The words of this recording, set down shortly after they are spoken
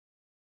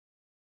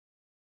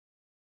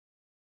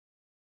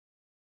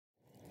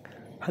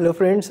Hello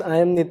friends, I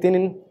am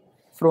Nitin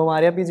from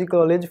Arya PG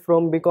College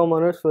from BCom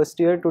Honors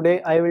first year.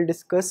 Today I will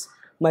discuss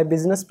my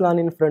business plan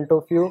in front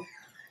of you.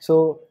 So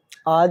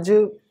आज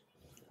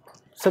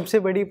सबसे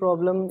बड़ी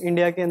problem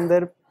India के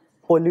अंदर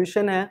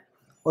pollution है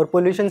और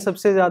pollution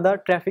सबसे ज़्यादा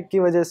traffic की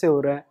वजह से हो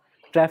रहा है।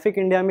 ट्रैफिक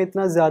इंडिया में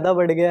इतना ज़्यादा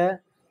बढ़ गया है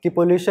कि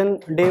पोल्यूशन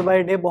डे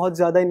बाय डे बहुत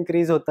ज़्यादा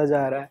इंक्रीज़ होता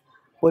जा रहा है।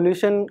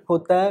 पोल्यूशन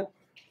होता है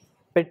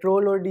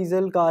पेट्रोल और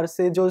डीजल कार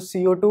से जो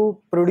CO2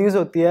 प्रोड्यूस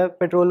होती है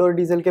पेट्रोल और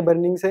डीजल के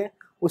बर्निंग से,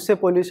 उससे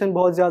पोल्यूशन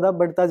बहुत ज़्यादा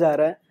बढ़ता जा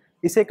रहा है।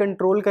 इसे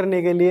कंट्रोल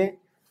करने के लिए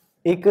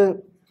एक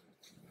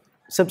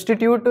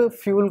सब्स्टिट्यूट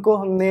फ्यूल को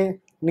हमने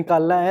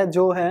निकाला है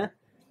जो है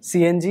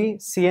CNG।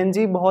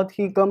 CNG बहुत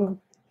ही कम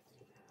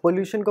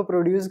पोल्यूशन को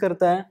प्रोड्यूस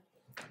करता है।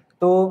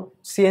 तो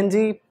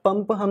CNG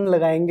पंप हम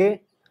लगाएंगे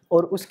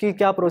और उसकी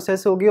क्या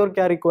प्रोसेस होगी और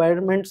क्या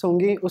रिक्वायरमेंट्स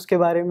होंगी उसके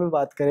बारे में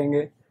बात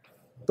करेंगे।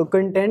 तो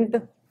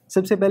कंटेंट,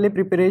 सबसे पहले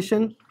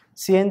प्रिपरेशन।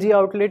 CNG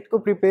आउटलेट को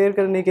प्रिपेयर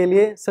करने के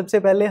लिए सबसे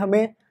पहले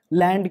हमें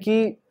लैंड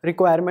की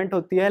रिक्वायरमेंट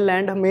होती है।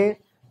 लैंड हमें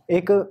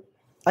एक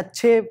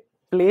अच्छे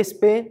प्लेस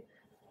पे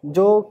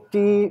जो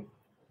कि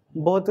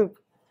बहुत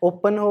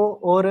ओपन हो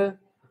और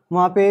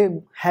वहाँ पे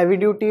हैवी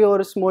ड्यूटी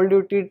और स्मॉल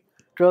ड्यूटी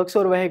ट्रक्स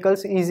और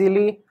व्हीकल्स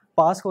इजीली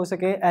पास हो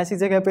सके, ऐसी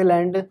जगह पे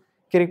लैंड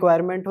की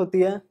रिक्वायरमेंट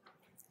होती है।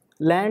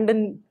 लैंड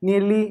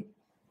नियरली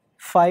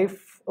 5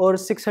 और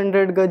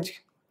 600 गज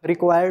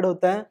रिक्वायर्ड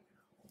होता है।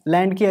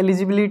 लैंड की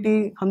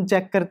एलिजिबिलिटी हम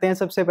चेक करते हैं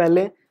सबसे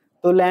पहले।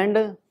 तो लैंड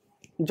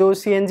जो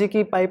CNG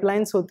की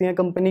पाइपलाइंस होती हैं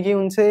कंपनी की,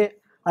 उनसे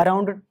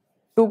अराउंड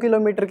 2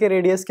 किलोमीटर के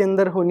रेडियस के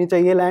अंदर होनी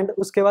चाहिए लैंड।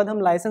 उसके बाद हम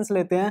लाइसेंस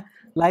लेते हैं।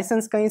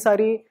 लाइसेंस कई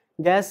सारी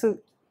गैस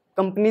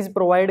कंपनीज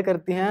प्रोवाइड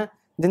करती हैं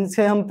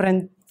जिनसे हम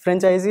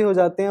फ्रेंचाइजी हो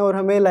जाते हैं और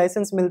हमें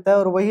लाइसेंस मिलता है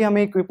और वही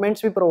हमें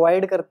इक्विपमेंट्स भी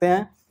प्रोवाइड करते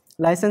हैं।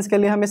 लाइसेंस के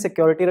लिए हमें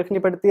सिक्योरिटी रखनी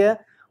पड़ती है।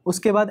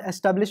 उसके बाद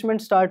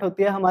एस्टेब्लिशमेंट स्टार्ट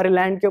होती है। हमारे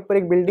लैंड के ऊपर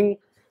एक बिल्डिंग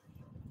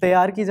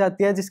तैयार की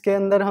जाती है जिसके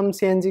अंदर हम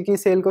CNG की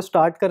सेल को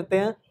स्टार्ट करते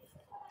हैं।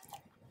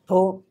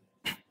 तो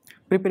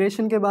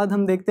प्रिपरेशन के बाद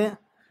हम देखते हैं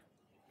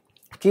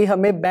कि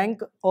हमें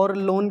बैंक और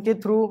लोन के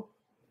थ्रू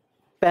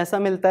पैसा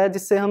मिलता है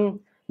जिससे हम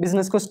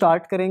बिज़नेस को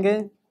स्टार्ट करेंगे।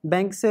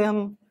 बैंक से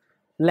हम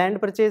लैंड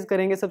परचेज़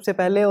करेंगे सबसे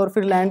पहले और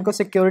फिर लैंड को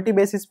सिक्योरिटी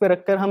बेसिस पे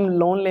रखकर हम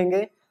लोन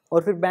लेंगे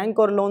और फिर बैंक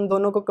और लोन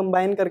दोनों को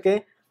कंबाइन करके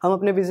हम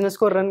अपने बिज़नेस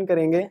को रन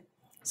करेंगे।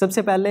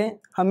 सबसे पहले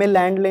हमें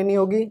लैंड लेनी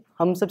होगी।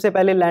 हम सबसे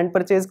पहले लैंड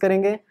परचेज़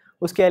करेंगे,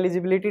 उसकी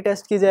एलिजिबिलिटी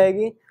टेस्ट की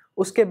जाएगी।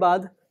 उसके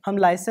बाद हम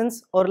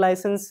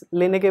लाइसेंस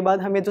लेने के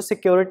बाद हमें जो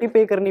सिक्योरिटी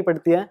पे करनी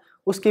पड़ती है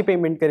उसकी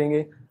पेमेंट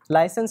करेंगे।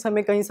 लाइसेंस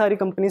हमें कई सारी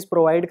कंपनीज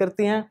प्रोवाइड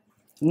करती हैं।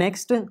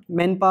 Next,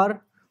 man power.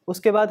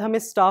 उसके बाद हमें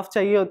स्टाफ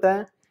चाहिए होता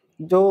है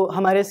जो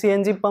हमारे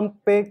CNG पंप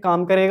पे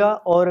काम करेगा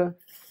और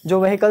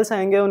जो व्हीकल्स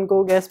आएंगे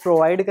उनको गैस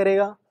प्रोवाइड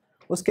करेगा।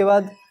 उसके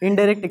बाद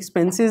इनडायरेक्ट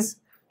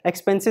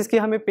एक्सपेंसेस की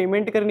हमें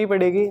पेमेंट करनी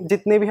पड़ेगी।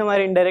 जितने भी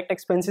हमारे इनडायरेक्ट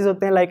एक्सपेंसेस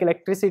होते हैं like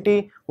electricity,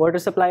 water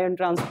supply and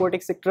transport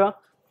etcetera.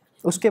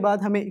 उसके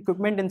बाद हमें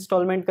इक्विपमेंट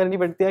इंस्टॉलमेंट करनी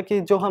पड़ती है कि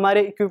जो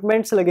हमारे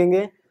इक्विपमेंट्स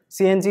लगेंगे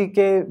CNG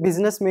के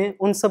बिज़नेस में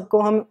उन सबको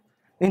हम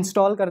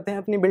इंस्टॉल करते हैं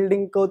अपनी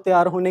बिल्डिंग को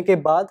तैयार होने के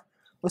बाद।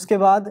 उसके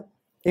बाद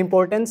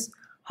इम्पोर्टेंस,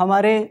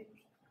 हमारे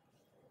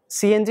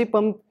CNG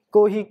पंप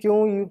को ही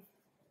क्यों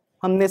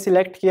हमने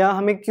सिलेक्ट किया,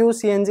 हमें क्यों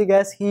CNG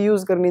गैस ही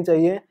यूज़ करनी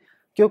चाहिए,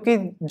 क्योंकि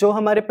जो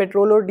हमारे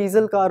पेट्रोल और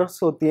डीजल कार्स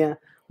होती हैं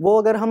वो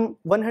अगर हम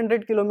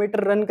 100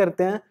 किलोमीटर रन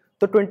करते हैं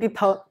तो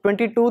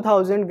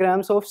 22,000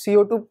 ग्राम्स ऑफ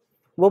CO2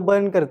 वो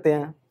बर्न करते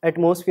हैं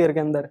एटमॉस्फेयर के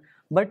अंदर।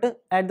 But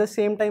at the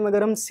same time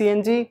अगर हम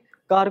CNG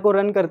कार को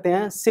रन करते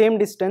हैं सेम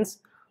डिस्टेंस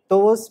तो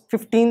वो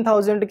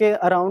 15,000 के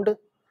अराउंड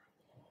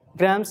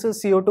ग्राम्स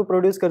CO2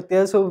 प्रोड्यूस करती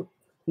है। सो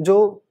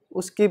जो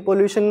उसकी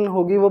पोल्यूशन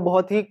होगी वो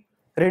बहुत ही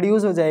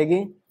रिड्यूस हो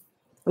जाएगी।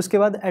 उसके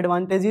बाद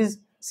एडवांटेजेस,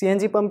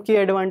 CNG पंप की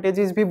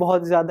एडवांटेजेस भी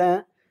बहुत ज़्यादा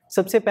हैं।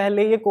 सबसे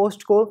पहले ये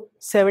कॉस्ट को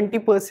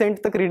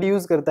 70% तक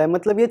रिड्यूस करता है,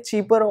 मतलब ये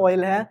चीपर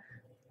ऑयल है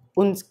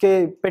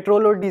उनके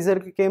पेट्रोल और डीजल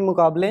के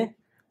मुकाबले।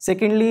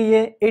 सेकेंडली ये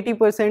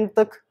 80%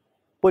 तक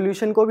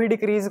पोल्यूशन को भी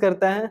डिक्रीज़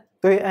करता है,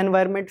 तो ये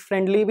एनवायरनमेंट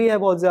फ्रेंडली भी है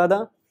बहुत ज़्यादा।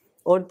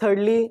 और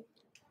थर्डली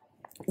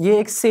ये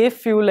एक सेफ़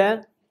फ्यूल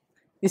है,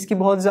 इसकी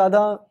बहुत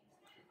ज़्यादा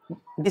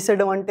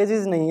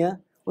डिसएडवांटेजेस नहीं है।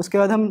 उसके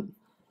बाद हम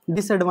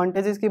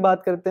डिसएडवांटेजेस की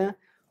बात करते हैं।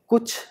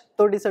 कुछ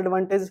तो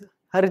डिसएडवांटेज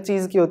हर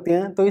चीज़ की होती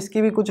हैं, तो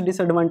इसकी भी कुछ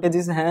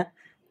डिसएडवांटेजेस हैं।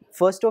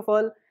 फर्स्ट ऑफ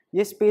ऑल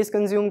ये स्पेस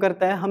कंज्यूम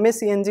करता है। हमें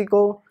CNG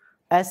को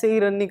ऐसे ही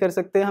रन नहीं कर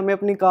सकते, हमें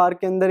अपनी कार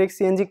के अंदर एक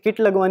CNG किट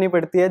लगवानी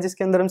पड़ती है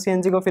जिसके अंदर हम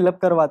CNG को फिलअप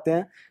करवाते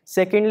हैं।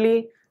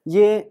 सेकेंडली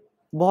ये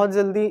बहुत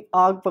जल्दी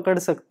आग पकड़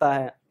सकता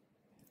है,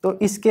 तो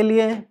इसके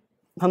लिए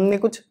हमने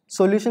कुछ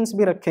सॉल्यूशंस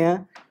भी रखे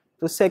हैं।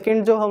 तो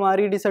सेकंड जो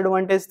हमारी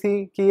डिसएडवांटेज थी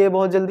कि ये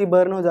बहुत जल्दी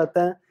बर्न हो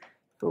जाता है,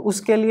 तो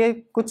उसके लिए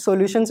कुछ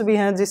सॉल्यूशंस भी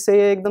हैं जिससे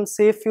ये एकदम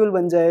सेफ़ फ्यूल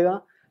बन जाएगा।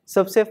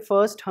 सबसे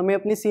फर्स्ट हमें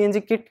अपनी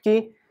CNG किट की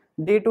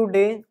डे टू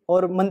डे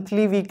और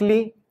मंथली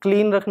वीकली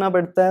क्लीन रखना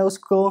पड़ता है,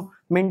 उसको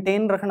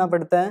मेंटेन रखना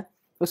पड़ता है।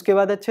 उसके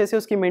बाद अच्छे से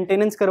उसकी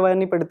मेंटेनेंस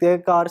करवानी पड़ती है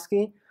कार्स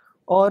की,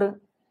 और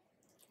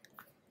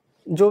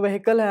जो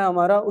व्हीकल है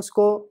हमारा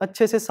उसको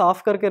अच्छे से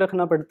साफ़ करके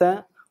रखना पड़ता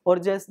है। और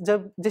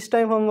जिस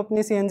टाइम हम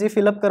अपनी CNG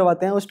फिलअप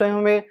करवाते हैं उस टाइम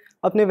हमें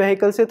अपने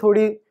व्हीकल से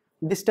थोड़ी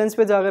डिस्टेंस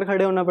पे जाकर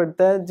खड़े होना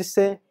पड़ता है,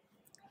 जिससे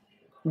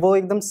वो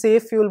एकदम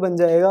सेफ़ फ्यूल बन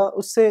जाएगा।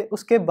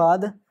 उसके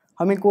बाद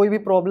हमें कोई भी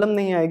प्रॉब्लम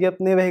नहीं आएगी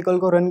अपने व्हीकल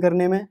को रन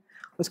करने में।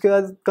 उसके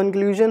बाद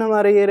कंक्लूजन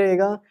हमारा ये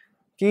रहेगा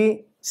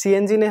कि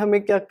CNG ने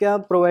हमें क्या क्या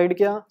प्रोवाइड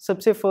किया।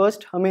 सबसे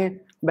फर्स्ट हमें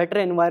बेटर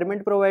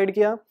एनवायरनमेंट प्रोवाइड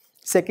किया।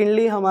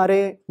 सेकेंडली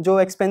हमारे जो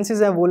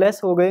एक्सपेंसेस हैं वो लेस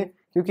हो गए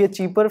क्योंकि ये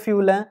चीपर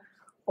फ्यूल है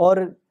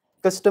और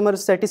कस्टमर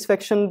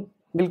सेटिस्फेक्शन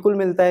बिल्कुल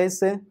मिलता है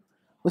इससे।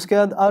 उसके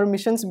बाद और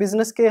मिशंस,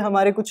 बिजनेस के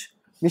हमारे कुछ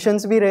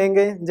मिशंस भी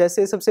रहेंगे,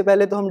 जैसे सबसे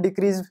पहले तो हम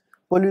डिक्रीज़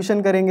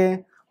पोल्यूशन करेंगे,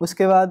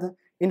 उसके बाद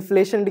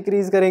इन्फ्लेशन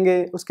डिक्रीज़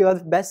करेंगे, उसके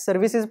बाद बेस्ट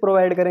सर्विसेज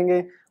प्रोवाइड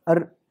करेंगे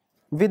और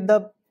with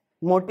the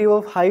motive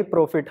of high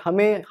profit.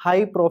 हमें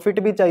हाई प्रॉफिट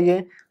भी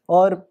चाहिए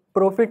और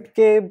प्रॉफिट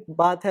के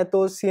बात है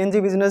तो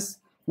CNG बिज़नेस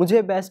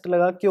मुझे बेस्ट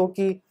लगा,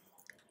 क्योंकि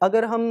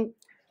अगर हम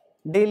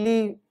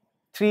डेली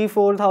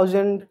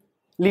 3-4,000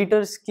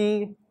 लीटर्स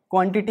की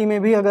क्वांटिटी में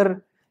भी अगर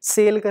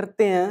सेल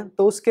करते हैं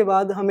तो उसके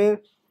बाद हमें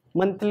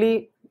मंथली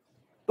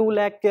 2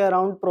 लाख के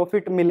अराउंड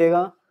प्रॉफिट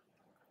मिलेगा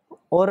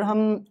और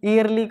हम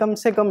ईयरली कम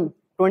से कम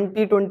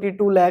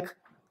 20-22 लाख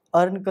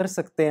अर्न कर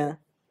सकते हैं।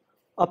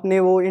 अपने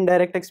वो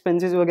इनडायरेक्ट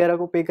एक्सपेंसेस वगैरह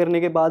को पे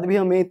करने के बाद भी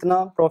हमें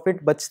इतना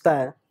प्रॉफिट बचता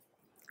है।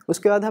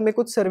 उसके बाद हमें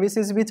कुछ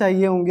सर्विसेज भी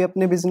चाहिए होंगे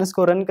अपने बिज़नेस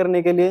को रन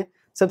करने के लिए।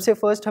 सबसे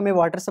फर्स्ट हमें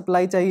वाटर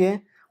सप्लाई चाहिए।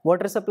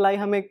 वाटर सप्लाई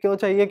हमें क्यों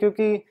चाहिए?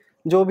 क्योंकि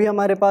जो भी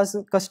हमारे पास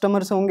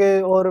कस्टमर्स होंगे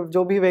और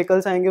जो भी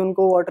व्हीकल्स आएंगे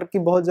उनको वाटर की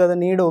बहुत ज़्यादा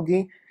नीड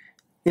होगी।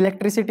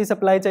 इलेक्ट्रिसिटी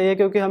सप्लाई चाहिए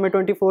क्योंकि हमें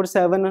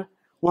 24/7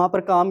 वहाँ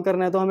पर काम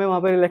करना है, तो हमें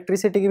वहाँ पर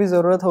इलेक्ट्रिसिटी की भी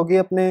ज़रूरत होगी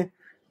अपने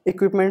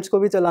इक्विपमेंट्स को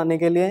भी चलाने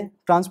के लिए।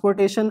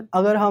 ट्रांसपोर्टेशन,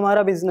 अगर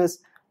हमारा बिज़नेस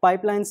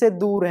पाइपलाइन से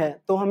दूर है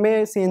तो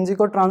हमें CNG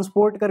को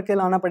ट्रांसपोर्ट करके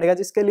लाना पड़ेगा,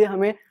 जिसके लिए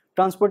हमें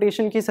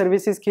ट्रांसपोर्टेशन की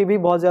सर्विसेज की भी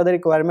बहुत ज़्यादा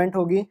रिक्वायरमेंट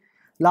होगी।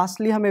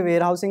 लास्टली हमें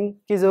वेयर हाउसिंग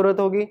की ज़रूरत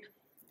होगी।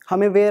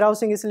 हमें वेयर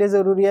हाउसिंग इसलिए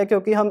ज़रूरी है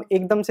क्योंकि हम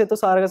एकदम से तो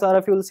सारा का सारा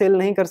फ्यूल सेल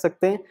नहीं कर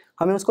सकते,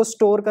 हमें उसको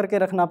स्टोर करके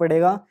रखना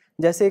पड़ेगा।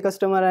 जैसे ही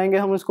कस्टमर आएंगे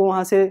हम उसको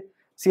वहाँ से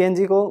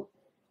CNG को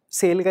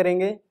सेल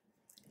करेंगे।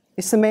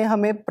 इसमें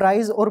हमें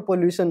प्राइस और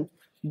पोल्यूशन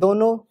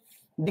दोनों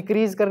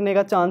डिक्रीज़ करने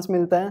का चांस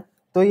मिलता है,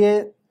 तो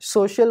ये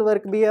सोशल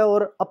वर्क भी है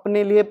और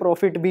अपने लिए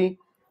प्रॉफिट भी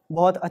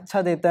बहुत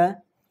अच्छा देता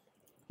है।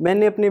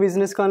 मैंने अपने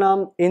बिज़नेस का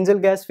नाम एंजल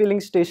गैस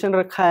फिलिंग स्टेशन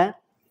रखा है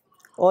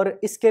और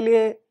इसके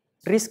लिए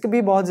रिस्क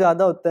भी बहुत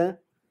ज़्यादा होता है।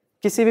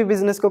 किसी भी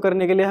बिज़नेस को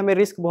करने के लिए हमें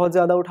रिस्क बहुत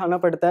ज़्यादा उठाना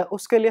पड़ता है।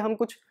 उसके लिए हम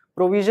कुछ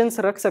प्रोविजंस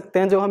रख सकते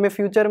हैं जो हमें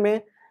फ्यूचर में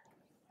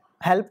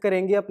हेल्प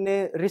करेंगी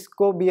अपने रिस्क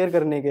को बियर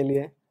करने के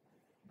लिए।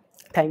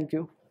 Thank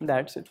you,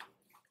 that's it.